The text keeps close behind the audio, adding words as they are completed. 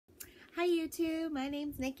Hi YouTube, my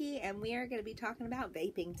name's Nikki and we are going to be talking about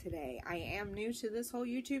vaping today. I am new to this whole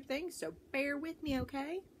YouTube thing, so bear with me,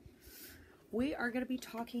 okay? We are going to be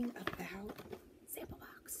talking about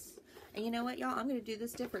ZAMPLEBOX. And you know what, y'all? I'm going to do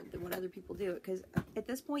this different than what other people do, because at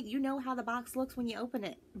this point, you know how the box looks when you open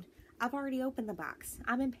it. I've already opened the box.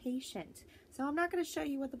 I'm impatient, so I'm not going to show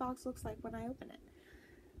you what the box looks like when I open it.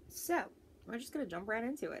 So, we're just going to jump right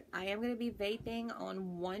into it. I am going to be vaping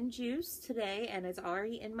on one juice today, and it's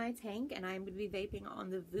already in my tank, and I'm going to be vaping on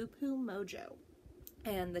the Voodoo Mojo.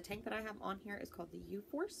 And the tank that I have on here is called the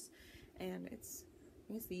U-Force, and I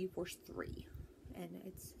think it's the U-Force 3, and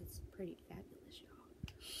it's pretty fabulous, y'all.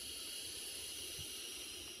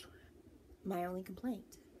 My only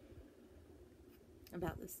complaint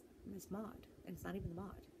about this mod, and it's not even the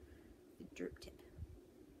mod, the drip tip.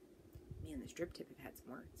 Me and this drip tip have had some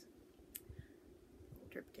words.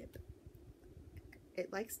 Drip tip.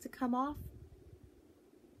 It likes to come off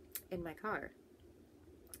in my car,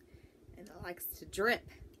 and it likes to drip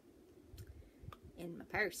in my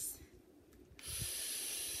purse.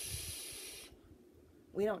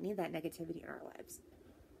 We don't need that negativity in our lives,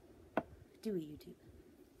 do we, YouTube?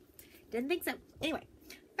 Didn't think so. Anyway,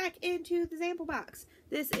 back into the ZAMPLEBOX.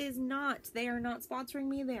 This is not, they are not sponsoring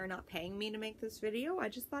me. They are not paying me to make this video. I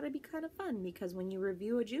just thought it'd be kind of fun because when you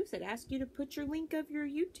review a juice, it asks you to put your link of your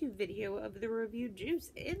YouTube video of the reviewed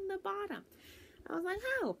juice in the bottom. I was like,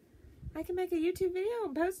 oh, I can make a YouTube video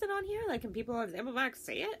and post it on here. Like, can people on ZAMPLEBOX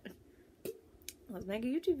see it? Let's make a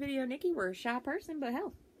YouTube video, Nikki. We're a shy person, but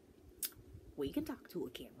hell, we can talk to a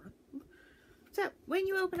camera. So, when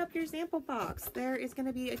you open up your ZAMPLEBOX, there is going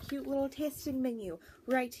to be a cute little tasting menu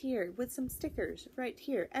right here with some stickers right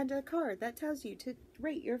here and a card that tells you to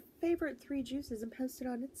rate your favorite 3 juices and post it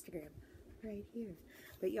on Instagram right here.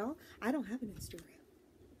 But y'all, I don't have an Instagram.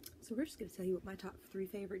 So we're just going to tell you what my top 3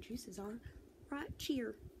 favorite juices are right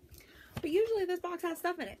here. But usually this box has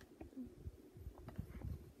stuff in it.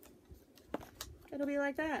 It'll be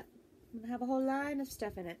like that. I'm going to have a whole line of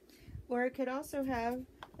stuff in it. Or it could also have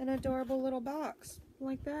an adorable little box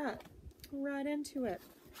like that right into it.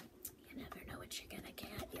 You never know what you're gonna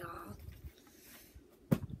get, y'all.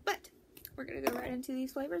 But we're gonna go right into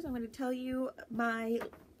these flavors. I'm gonna tell you my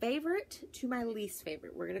favorite to my least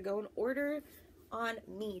favorite. We're gonna go in order on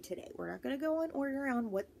me today. We're not gonna go in order on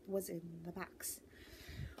what was in the box.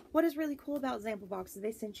 What is really cool about ZAMPLEBOX is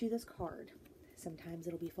they sent you this card. Sometimes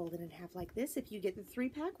it'll be folded in half like this if you get the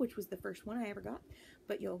 3-pack, which was the first one I ever got.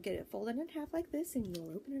 But you'll get it folded in half like this, and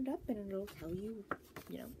you'll open it up, and it'll tell you,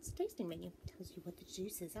 you know, it's a tasting menu. It tells you what the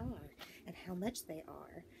juices are, and how much they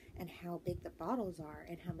are, and how big the bottles are,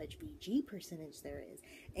 and how much VG percentage there is.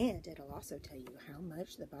 And it'll also tell you how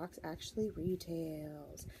much the box actually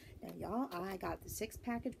retails. Now, y'all, I got the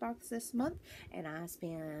 6-package box this month, and I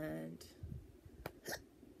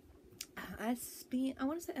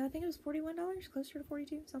want to say, I think it was $41, closer to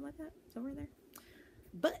 $42, something like that, somewhere there.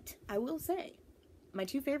 But I will say, my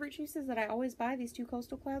 2 favorite juices that I always buy, these 2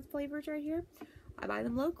 Coastal Clouds flavors right here, I buy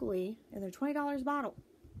them locally, and they're $20 a bottle.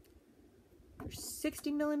 They're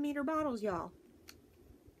 60mm bottles, y'all.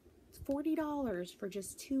 It's $40 for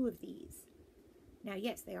just 2 of these. Now,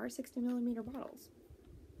 yes, they are 60mm bottles,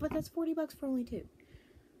 but that's $40 for only 2.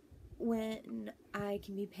 When I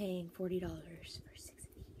can be paying $40 for 6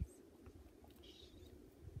 of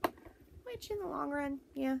these. Which in the long run,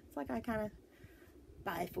 yeah, it's like I kind of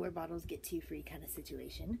buy 4 bottles, get 2 free kind of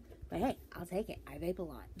situation. But hey, I'll take it. I vape a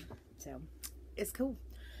lot. So, it's cool.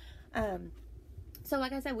 So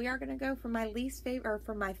like I said, we are going to go from my least favorite, or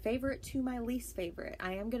from my favorite to my least favorite.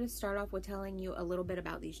 I am going to start off with telling you a little bit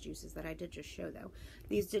about these juices that I did just show, though.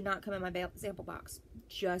 These did not come in my ZAMPLEBOX.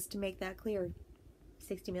 Just to make that clear,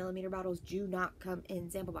 60mm bottles do not come in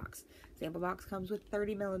ZAMPLEBOX. ZAMPLEBOX comes with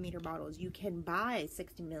 30mm bottles. You can buy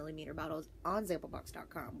 60mm bottles on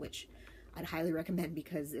ZAMPLEBOX.com, which I'd highly recommend,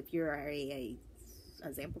 because if you're a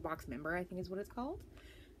ZAMPLEBOX member, I think is what it's called,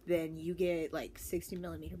 then you get like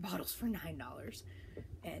 60mm bottles for $9.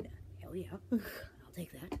 And hell yeah, I'll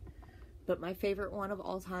take that. But my favorite one of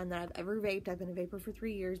all time that I've ever vaped, I've been a vapor for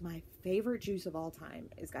 3 years, my favorite juice of all time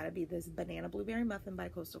has got to be this Banana Blueberry Muffin by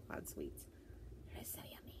Coastal Cloud Sweets. It's so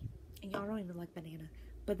yummy. And y'all don't even like banana,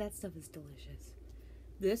 but that stuff is delicious.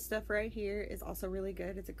 This stuff right here is also really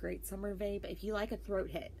good. It's a great summer vape if you like a throat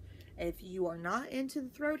hit. If you are not into the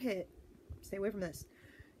throat hit, stay away from this.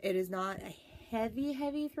 It is not a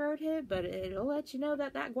heavy throat hit, but it'll let you know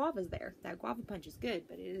that that guava's there. That guava punch is good,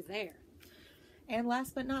 but it is there. And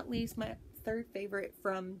last but not least, my 3rd favorite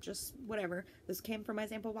from just whatever. This came from my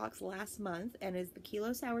ZAMPLEBOX last month, and is the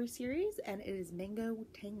Kilo Sour series, and it is Mango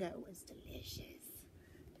Tango. It's delicious.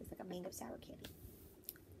 Tastes like a mango sour candy.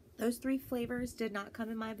 Those 3 flavors did not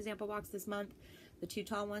come in my sample box this month. The 2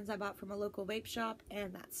 tall ones I bought from a local vape shop,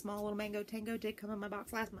 and that small little mango tango did come in my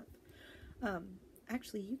box last month.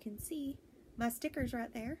 Actually, you can see my stickers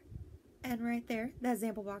right there. And right there, that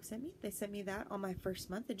sample box sent me. They sent me that on my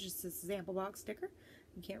first month. It's just this sample box sticker.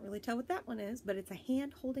 You can't really tell what that one is, but it's a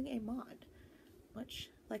hand holding a mod.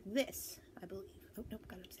 Much like this, I believe. Oh, nope,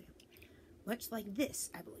 got it upside down. Much like this,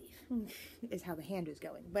 I believe, is how the hand is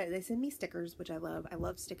going. But they send me stickers, which I love. I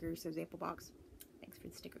love stickers, so sample box. Thanks for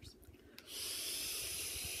the stickers.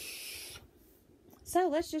 So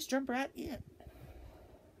let's just jump right in.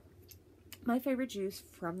 My favorite juice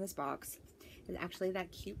from this box is actually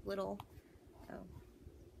that cute little, oh,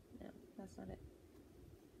 no, that's not it.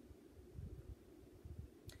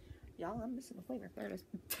 Y'all, I'm missing a flavor. There it is.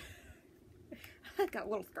 I got a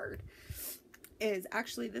little scared. Is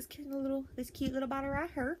actually this cute little bottle right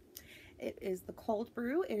here. It is the cold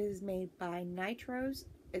brew. It is made by Nitros.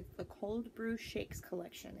 It's the cold brew shakes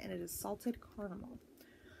collection, and it is salted caramel.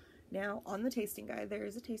 Now, on the tasting guide, there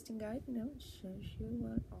is a tasting guide. You know, it shows you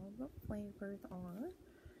what all the flavors are.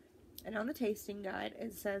 And on the tasting guide,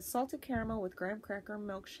 it says salted caramel with graham cracker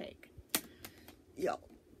milkshake. Y'all,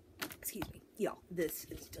 excuse me. Y'all, this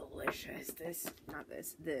is delicious. This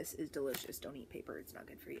is delicious. Don't eat paper. It's not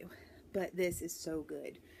good for you. But this is so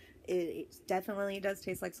good. It definitely does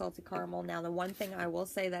taste like salted caramel. Now, the one thing I will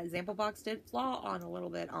say that sample box did flaw on a little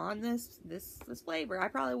bit on this flavor. I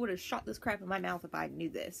probably would have shot this crap in my mouth if I knew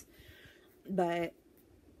this. But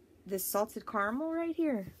this salted caramel right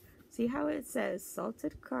here. See how it says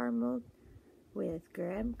salted caramel with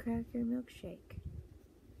graham cracker milkshake.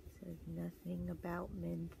 It says nothing about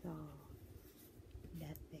menthol.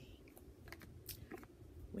 Nothing.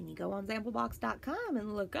 When you go on ZAMPLEBOX.com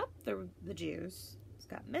and look up the juice, it's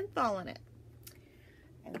got menthol in it.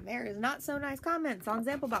 And there is not so nice comments on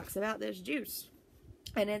ZAMPLEBOX about this juice.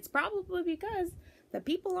 And it's probably because the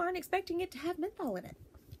people aren't expecting it to have menthol in it.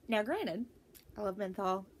 Now, granted, I love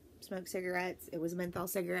menthol, smoke cigarettes. It was a menthol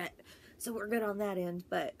cigarette, so we're good on that end.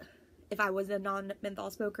 But if I was a non-menthol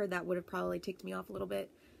smoker, that would have probably ticked me off a little bit.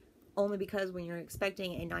 Only because when you're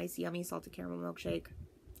expecting a nice, yummy salted caramel milkshake,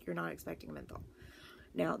 you're not expecting a menthol.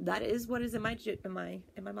 Now, that is what is in my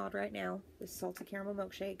mod right now, this salted caramel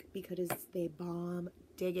milkshake, because they bomb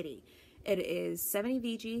diggity. It is 70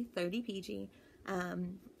 VG, 30 PG.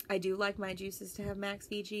 I do like my juices to have max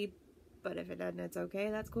VG, but if it doesn't, it's okay.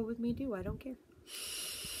 That's cool with me too. I don't care.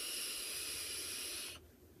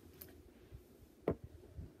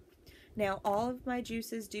 Now, all of my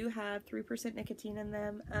juices do have 3% nicotine in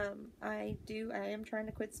them. I am trying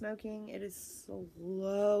to quit smoking. It is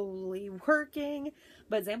slowly working,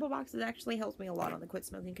 but ZAMPLEBOX has actually helped me a lot on the quit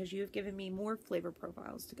smoking because you have given me more flavor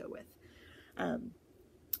profiles to go with.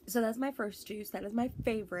 So that's my first juice. That is my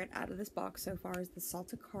favorite out of this box so far, is the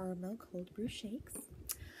salted caramel cold brew shakes.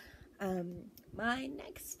 My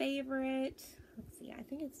next favorite, let's see, I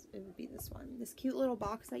think it would be this one. This cute little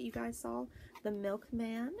box that you guys saw, the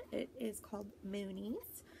Milkman. It is called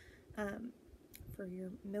Moonies. For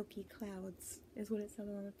your milky clouds is what it says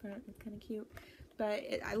on the front. It's kind of cute. But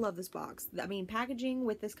I love this box. I mean, packaging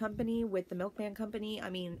with this company, with the Milkman company,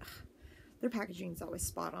 I mean, their packaging is always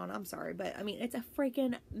spot on. I'm sorry, but I mean, it's a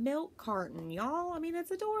freaking milk carton, y'all. I mean,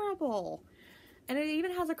 it's adorable. And it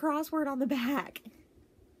even has a crossword on the back.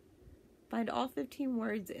 Find all 15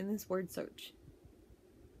 words in this word search.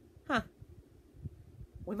 Huh.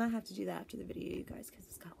 We might have to do that after the video, you guys, because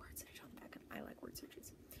it's got word search on the back, and I like word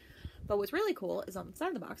searches. But what's really cool is on the side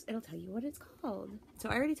of the box, it'll tell you what it's called. So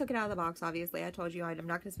I already took it out of the box, obviously. I told you I'm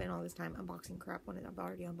not going to spend all this time unboxing crap when I've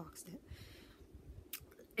already unboxed it.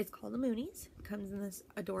 It's called the Moonies. It comes in this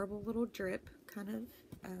adorable little drip kind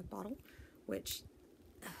of bottle, which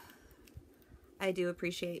I do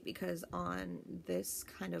appreciate, because on this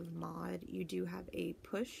kind of mod, you do have a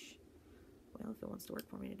push. Well, if it wants to work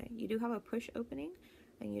for me today, you do have a push opening,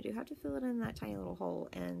 and you do have to fill it in that tiny little hole.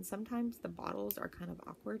 And sometimes the bottles are kind of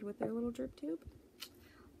awkward with their little drip tube.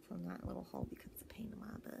 So that little hole becomes a pain in my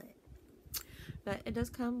butt. But it does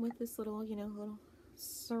come with this little, you know, little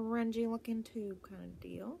syringy looking tube kind of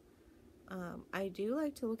deal. I do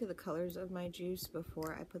like to look at the colors of my juice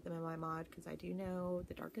before I put them in my mod, because I do know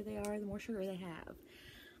the darker they are, the more sugar they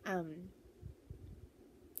have.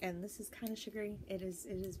 And this is kind of sugary. It is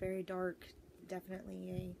very dark.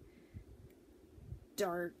 Definitely a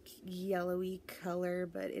dark yellowy color,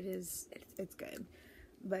 but it's good.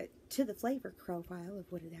 But to the flavor profile of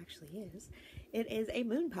what it actually is, it is a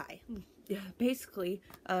moon pie. Basically,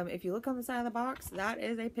 if you look on the side of the box, that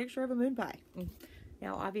is a picture of a moon pie.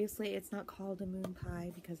 Now, obviously, it's not called a moon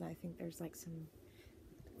pie because I think there's like some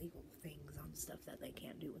legal things on stuff that they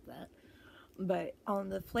can't do with that. But on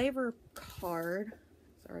the flavor card,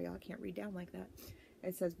 sorry, y'all can't read down like that.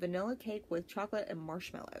 It says vanilla cake with chocolate and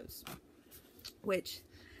marshmallows. Which,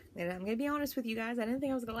 and I'm going to be honest with you guys, I didn't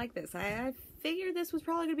think I was going to like this. I figured this was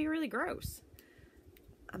probably going to be really gross.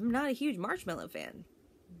 I'm not a huge marshmallow fan.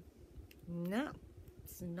 No,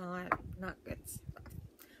 it's not good stuff.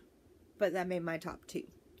 But that made my top 2,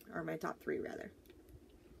 or my top 3 rather.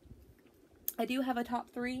 I do have a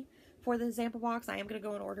top 3 for the sample box. I am going to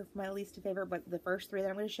go in order from my least to favorite, but the first 3 that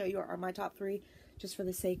I'm going to show you are my top 3, just for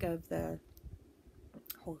the sake of the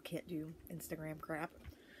whole can't do Instagram crap.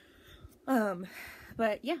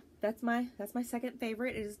 But yeah, that's my second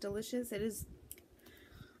favorite. It is delicious. It is,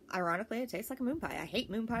 ironically, it tastes like a moon pie. I hate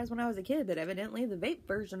moon pies when I was a kid, but evidently the vape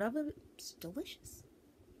version of it is delicious.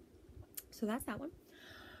 So that's that one.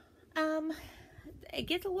 It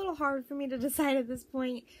gets a little hard for me to decide at this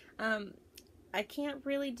point. I can't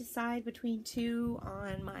really decide between 2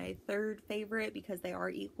 on my third favorite because they are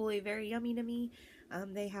equally very yummy to me.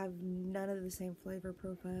 They have none of the same flavor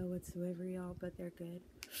profile whatsoever, y'all, but they're good.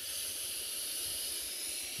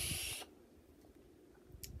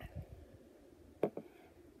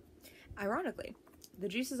 Ironically, the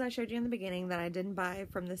juices I showed you in the beginning that I didn't buy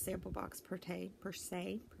from the sample box per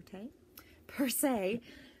se,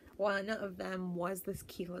 one of them was this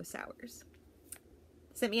Kilo Sours.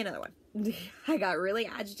 Sent me another one. I got really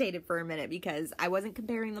agitated for a minute because I wasn't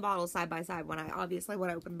comparing the bottles side by side when I opened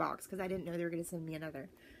the box because I didn't know they were going to send me another.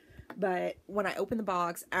 But when I opened the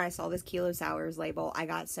box and I saw this Kilo Sours label, I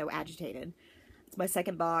got so agitated. It's my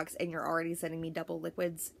second box and you're already sending me double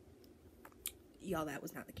liquids. Y'all, that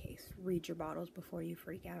was not the case. Read your bottles before you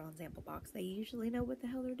freak out on sample box. They usually know what the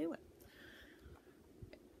hell they're doing.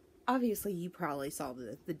 Obviously, you probably saw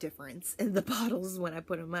the difference in the bottles when I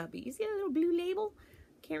put them up. But you see that little blue label?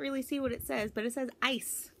 Can't really see what it says, but it says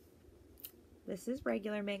ice. This is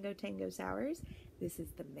regular Mango Tango Sours. This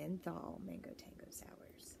is the menthol Mango Tango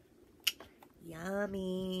Sours.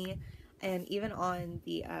 Yummy. And even on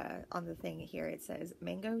the thing here, it says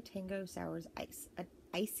Mango Tango Sours Ice. An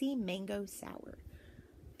icy mango sour.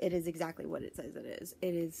 It is exactly what it says it is.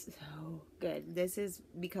 It is so good. This has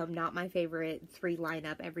become not my favorite 3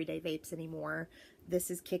 lineup everyday vapes anymore. This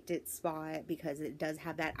has kicked its spot because it does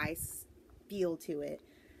have that ice feel to it.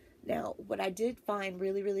 Now, what I did find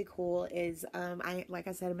really, really cool is, like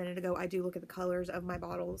I said a minute ago, I do look at the colors of my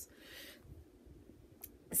bottles.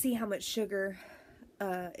 See how much sugar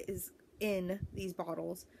is in these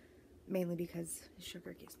bottles. Mainly because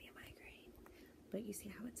sugar gives me a migraine. But you see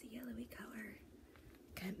how it's a yellowy color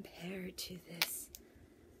compared to this.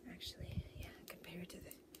 Actually, yeah, compared to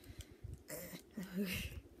the... Am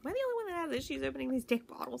I the only one that has issues opening these damn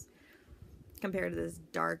bottles? Compared to this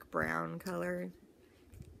dark brown color.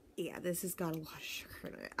 Yeah, this has got a lot of sugar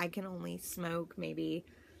in it. I can only smoke maybe...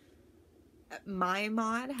 My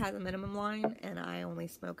mod has a minimum line, and I only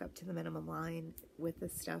smoke up to the minimum line with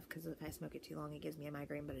this stuff, because if I smoke it too long, it gives me a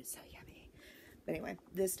migraine, but it's so yummy. But anyway,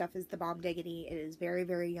 this stuff is the bomb diggity. It is very,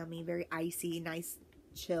 very yummy, very icy, nice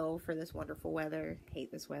chill for this wonderful weather.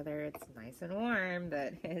 Hate this weather. It's nice and warm,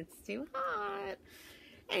 but it's too hot.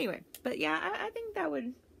 Anyway, but yeah, I think that would...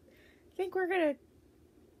 I think we're gonna...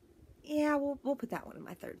 Yeah, we'll put that one in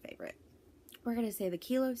my third favorite. We're gonna say the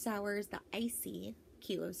Kilo Sours, the icy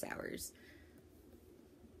Kilo Sours.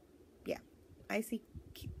 Yeah, icy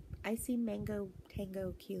mango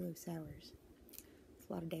tango Kilo Sours. It's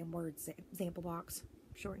a lot of damn words. Sample box.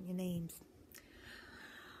 Shorten your names.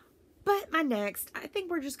 But my next, I think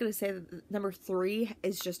we're just gonna say that number 3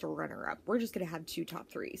 is just a runner-up. We're just gonna have 2 top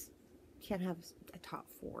 3s. Can't have a top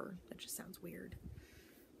 4. That just sounds weird.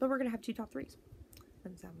 But we're gonna have 2 top 3s.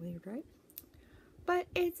 Doesn't sound weird, right? But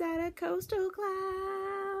it's out of Coastal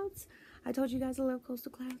Clouds. I told you guys I love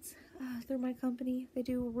Coastal Clouds. They're my company. They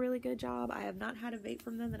do a really good job. I have not had a vape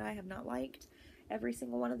from them that I have not liked. Every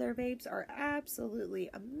single one of their vapes are absolutely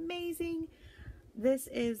amazing. This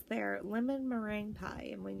is their lemon meringue pie.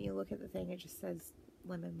 And when you look at the thing, it just says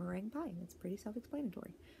lemon meringue pie. And it's pretty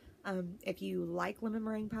self-explanatory. If you like lemon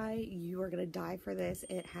meringue pie, you are going to die for this.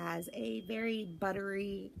 It has a very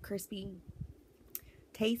buttery, crispy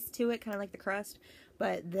taste to it, kind of like the crust,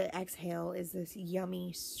 but the exhale is this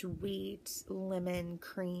yummy, sweet lemon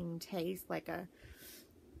cream taste,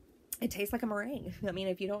 it tastes like a meringue. I mean,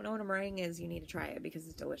 if you don't know what a meringue is, you need to try it because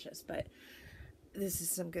it's delicious, but this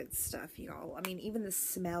is some good stuff, y'all. I mean, even the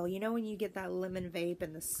smell, you know when you get that lemon vape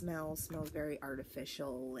and the smell smells very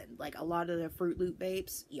artificial, and like a lot of the Fruit Loop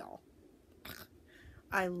vapes, y'all.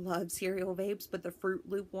 I love cereal vapes, but the Fruit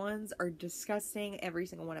Loop ones are disgusting. Every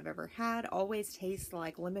single one I've ever had always tastes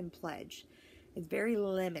like Lemon Pledge. It's very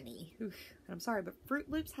lemony. Oof. I'm sorry, but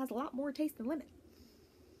Fruit Loops has a lot more taste than lemon.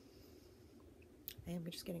 I am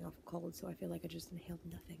just getting off a cold, so I feel like I just inhaled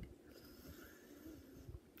nothing.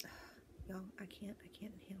 Y'all, I can't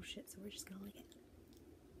inhale shit, so we're just gonna lick it.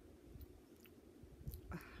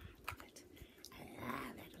 Love it.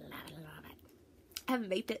 Love it, love it, love it. I haven't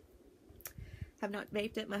vaped it. Have not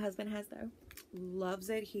vaped it. My husband has, though. Loves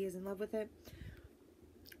it. He is in love with it.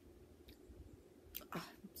 Oh,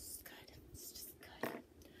 it's good. It's just good.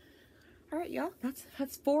 Alright, y'all.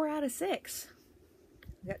 That's 4 out of 6.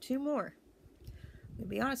 We got 2 more. To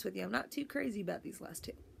be honest with you, I'm not too crazy about these last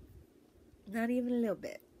 2. Not even a little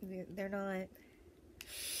bit. They're not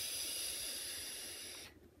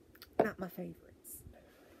my favorites.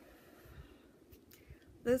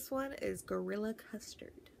 This one is Gorilla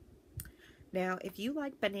Custard. Now, if you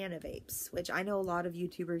like banana vapes, which I know a lot of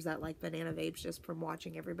YouTubers that like banana vapes just from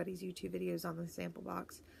watching everybody's YouTube videos on the sample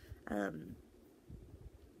box.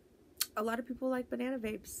 A lot of people like banana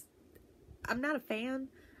vapes. I'm not a fan.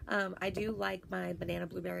 I do like my banana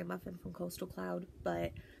blueberry muffin from Coastal Cloud,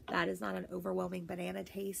 but that is not an overwhelming banana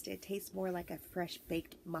taste. It tastes more like a fresh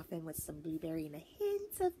baked muffin with some blueberry and a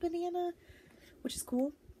hint of banana, which is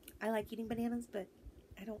cool. I like eating bananas, but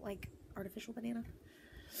I don't like artificial banana.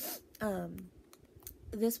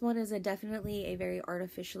 This one is definitely a very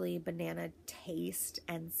artificially banana taste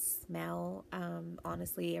and smell.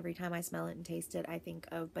 Honestly, every time I smell it and taste it, I think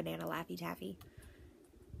of banana Laffy Taffy,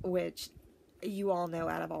 which you all know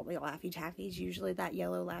out of all the Laffy Taffies, usually that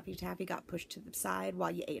yellow Laffy Taffy got pushed to the side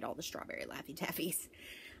while you ate all the strawberry Laffy Taffies.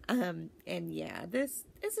 And yeah, this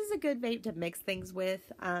is a good vape to mix things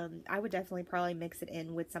with. I would definitely probably mix it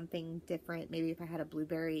in with something different. Maybe if I had a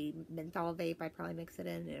blueberry menthol vape, I'd probably mix it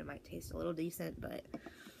in and it might taste a little decent, but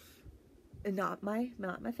not my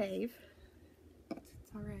fave.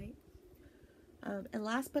 It's alright. And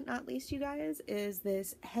last but not least, you guys, is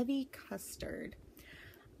this Heavy Custard.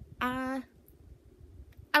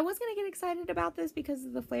 I was gonna get excited about this because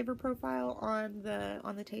of the flavor profile on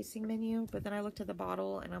the tasting menu, but then I looked at the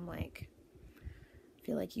bottle and I'm like, I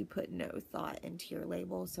feel like you put no thought into your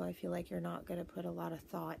label, so I feel like you're not gonna put a lot of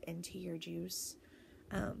thought into your juice.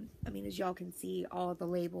 I mean, as y'all can see, all the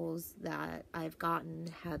labels that I've gotten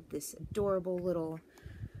have this adorable little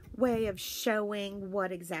way of showing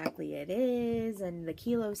what exactly it is, and the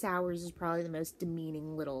Kilo Sours is probably the most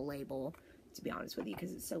demeaning little label, to be honest with you,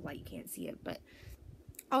 because it's so light you can't see it, but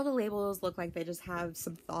all the labels look like they just have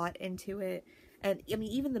some thought into it. And I mean,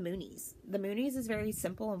 even the Moonies. The Moonies is very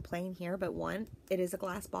simple and plain here, but 1, it is a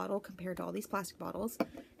glass bottle compared to all these plastic bottles.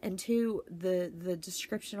 And 2, the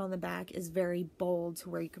description on the back is very bold to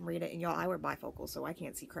where you can read it. And y'all, I wear bifocals, so I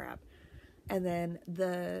can't see crap. And then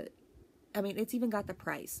I mean, it's even got the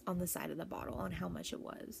price on the side of the bottle on how much it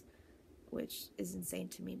was, which is insane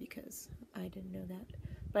to me because I didn't know that.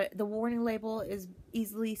 But the warning label is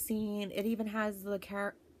easily seen. It even has the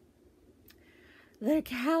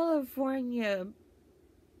California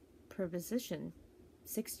Proposition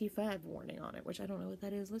 65 warning on it, which I don't know what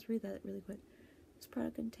that is. Let's read that really quick. This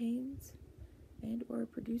product contains and or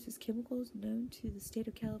produces chemicals known to the state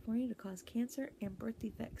of California to cause cancer and birth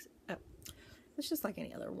defects. Oh, it's just like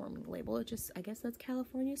any other warning label. It just, I guess that's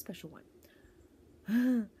California's special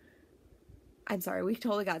one. I'm sorry, we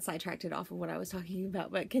totally got sidetracked off of what I was talking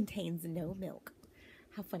about, but contains no milk.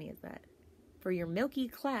 How funny is that? For your milky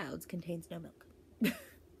clouds, contains no milk.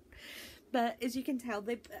 But as you can tell,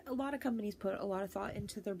 a lot of companies put a lot of thought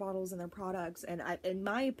into their bottles and their products, and in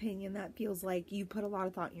my opinion, that feels like you put a lot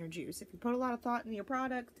of thought in your juice. If you put a lot of thought in your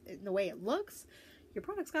product, in the way it looks, your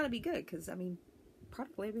product's got to be good, because, I mean,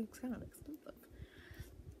 product labeling's kind of expensive.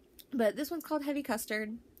 But this one's called Heavy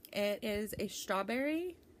Custard. It is a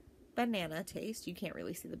strawberry banana taste. You can't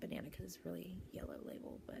really see the banana because it's really yellow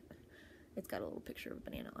label, but it's got a little picture of a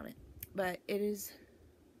banana on it. But it is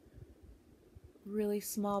really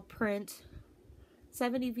small print,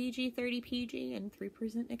 70 VG, 30 PG, and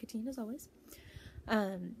 3% nicotine as always.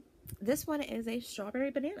 This one is a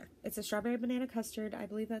strawberry banana. It's a strawberry banana custard. I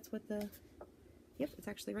believe that's what yep, it's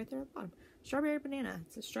actually right there at the bottom. Strawberry banana.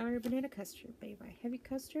 It's a strawberry banana custard made by Heavy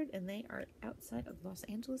Custard, and they are outside of Los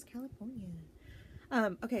Angeles, California.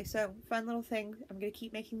 Okay, so fun little thing. I'm going to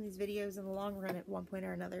keep making these videos in the long run at one point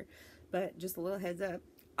or another, but just a little heads up.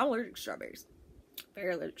 I'm allergic to strawberries.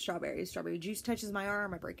 Very allergic to strawberries. Strawberry juice touches my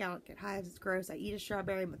arm. I break out, get hives. It's gross. I eat a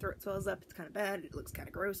strawberry. My throat swells up. It's kind of bad. It looks kind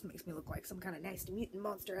of gross. It makes me look like some kind of nasty mutant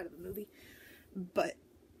monster out of a movie. But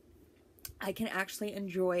I can actually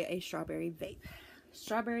enjoy a strawberry vape.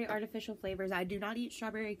 Strawberry artificial flavors. I do not eat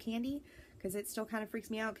strawberry candy because it still kind of freaks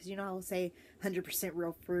me out, because you know I'll say 100%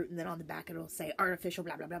 real fruit and then on the back it'll say artificial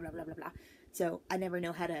blah blah blah blah blah blah blah. So I never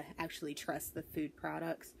know how to actually trust the food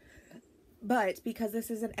products. But because this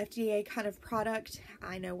is an FDA kind of product,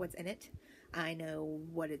 I know what's in it. I know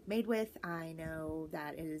what it's made with. I know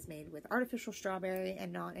that it is made with artificial strawberry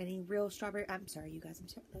and not any real strawberry. I'm sorry, you guys. I'm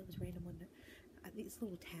sorry. That was random. These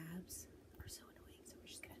little tabs are so annoying, so we're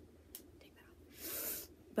just gonna take that off.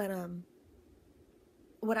 But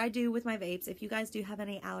what I do with my vapes, if you guys do have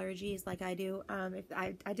any allergies like I do, if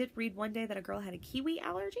I did read one day that a girl had a kiwi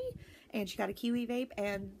allergy, and she got a kiwi vape,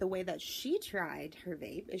 and the way that she tried her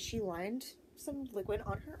vape is she lined some liquid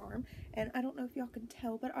on her arm, and I don't know if y'all can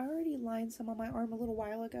tell, but I already lined some on my arm a little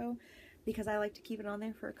while ago, because I like to keep it on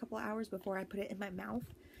there for a couple hours before I put it in my mouth,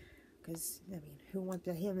 because, I mean, who wants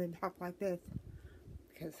to hem and talk like this?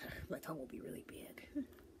 Because my tongue will be really big.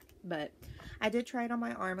 But I did try it on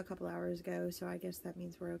my arm a couple hours ago, so I guess that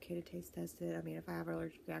means we're okay to taste test it. I mean, if I have an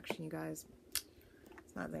allergic reaction, you guys,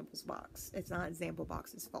 it's not ZAMPLEBOX. It's not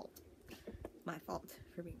ZAMPLEBOX's fault. It's my fault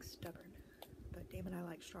for being stubborn. But damn it, I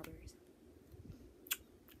like strawberries.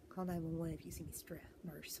 Call 911 if you see me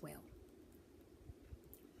or swell.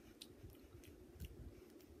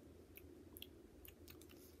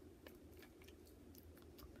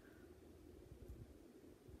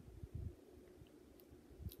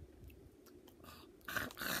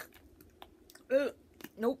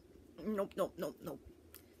 Nope.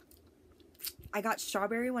 I got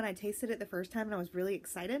strawberry when I tasted it the first time and I was really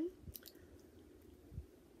excited.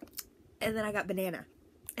 And then I got banana.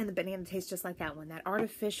 And the banana tastes just like that one. That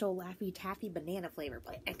artificial Laffy Taffy banana flavor.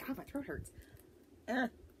 But God, my throat hurts.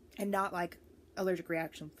 And not like allergic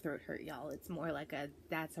reaction throat hurt, y'all. It's more like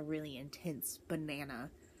that's a really intense banana.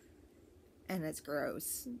 And it's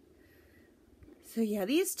gross. So yeah,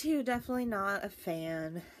 these two, definitely not a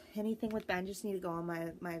fan. Anything with that, I just need to go on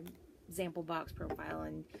my ZAMPLEBOX profile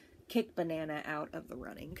and kick banana out of the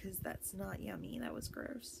running, because that's not yummy. That was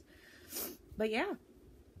gross. But yeah,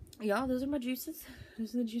 y'all, those are my juices.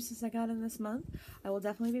 Those are the juices I got in this month. I will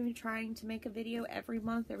definitely be trying to make a video every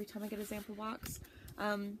month, every time I get a ZAMPLEBOX.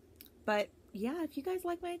 But yeah, if you guys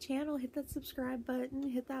like my channel, hit that subscribe button,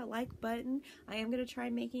 hit that like button. I am going to try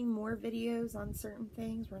making more videos on certain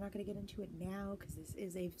things. We're not going to get into it now because this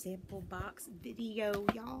is a ZAMPLEBOX video,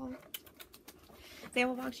 y'all.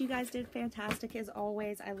 ZAMPLEBOX, you guys did fantastic as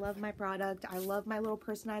always. I love my product. I love my little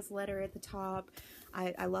personalized letter at the top.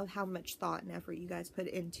 I love how much thought and effort you guys put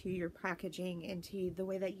into your packaging, into the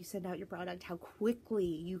way that you send out your product, how quickly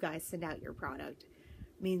you guys send out your product.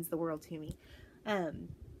 Means the world to me.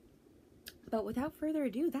 But without further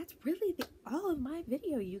ado, that's really all of my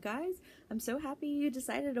video, you guys. I'm so happy you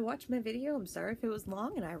decided to watch my video. I'm sorry if it was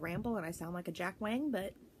long and I ramble and I sound like a Jack Wang,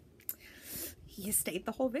 but you stayed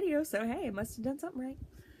the whole video, so hey, I must have done something right.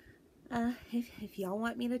 If y'all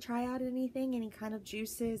want me to try out anything, any kind of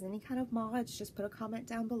juices, any kind of mods, just put a comment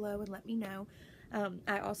down below and let me know.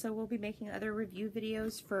 I also will be making other review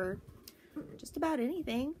videos for just about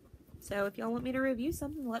anything. So if y'all want me to review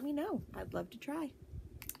something, let me know. I'd love to try.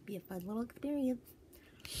 Be a fun little experience.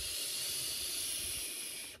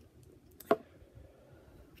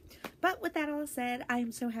 But with that all said, I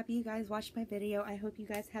am so happy you guys watched my video. I hope you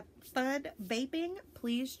guys have fun vaping.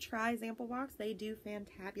 Please try ZAMPLEBOX. They do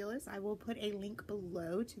fantabulous. I will put a link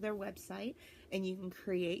below to their website and you can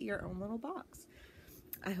create your own little box.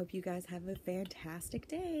 I hope you guys have a fantastic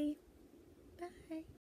day. Bye.